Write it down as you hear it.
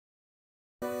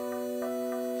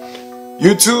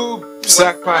YouTube,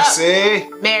 Sac Passe.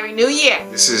 Merry New Year.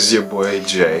 This is your boy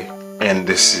Jay, and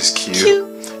this is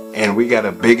Q. And we got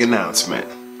a big announcement.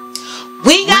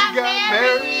 We got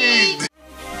married.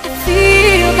 I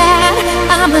feel that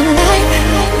I'm alive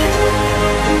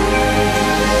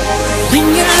when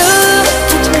you look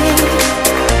at me.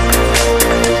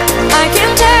 I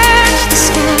can touch the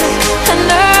sky. I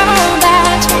know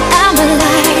that I'm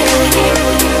alive.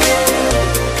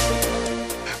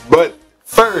 But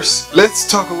first, let's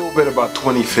talk a little bit about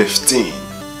 2015.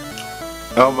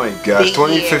 Oh my gosh,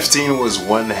 2015 was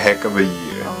one heck of a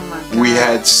year. Oh my God. We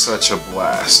had such a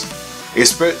blast.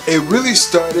 It really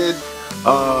started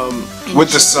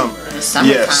with the summer.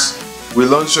 Yes, we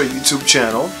launched our YouTube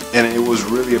channel, and it was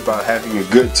really about having a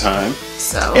good time.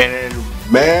 And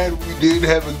man, we did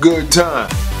have a good time.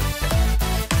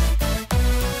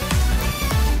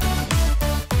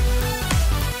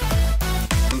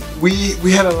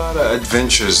 We had a lot of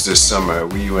adventures this summer.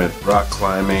 We went rock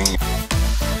climbing.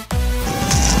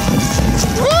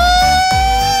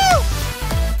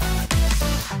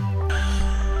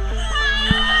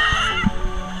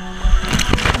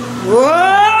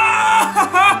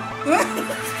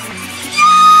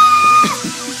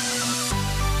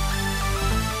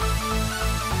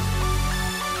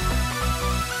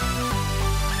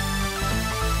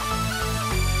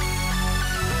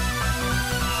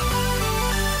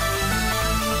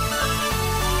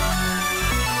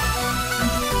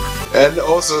 And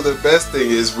also the best thing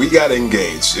is we got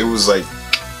engaged. It was like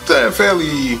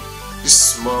fairly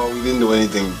small. We didn't do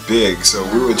anything big, so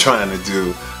we were trying to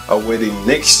do a wedding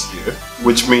next year,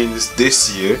 which means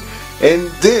this year.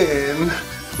 And then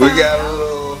we got a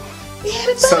little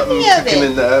something cooking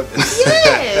in the oven.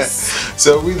 Yes.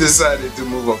 So we decided to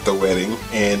move up the wedding,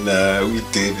 and we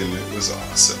did, and it was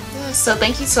awesome. Yeah, so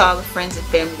thank you to all the friends and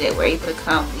family that were able to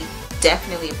come. We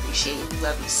definitely appreciate it. We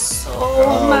love you so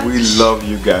much. We love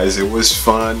you guys. It was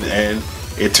fun, and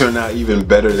it turned out even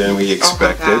better than we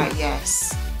expected. Oh my God,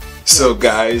 yes. So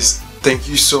guys, thank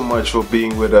you so much for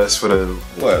being with us for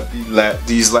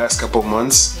these last couple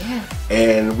months. Yeah.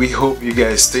 And we hope you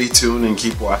guys stay tuned and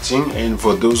keep watching. And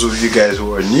for those of you guys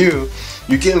who are new,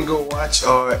 you can go watch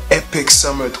our epic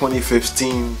summer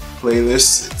 2015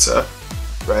 playlist. It's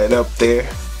right up there.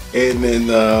 And then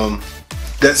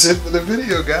that's it for the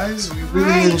video, guys. We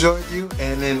really enjoyed you,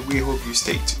 and then we hope you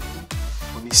stay tuned.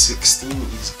 2016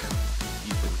 is gonna be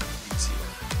even easier.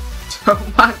 Oh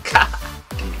my God.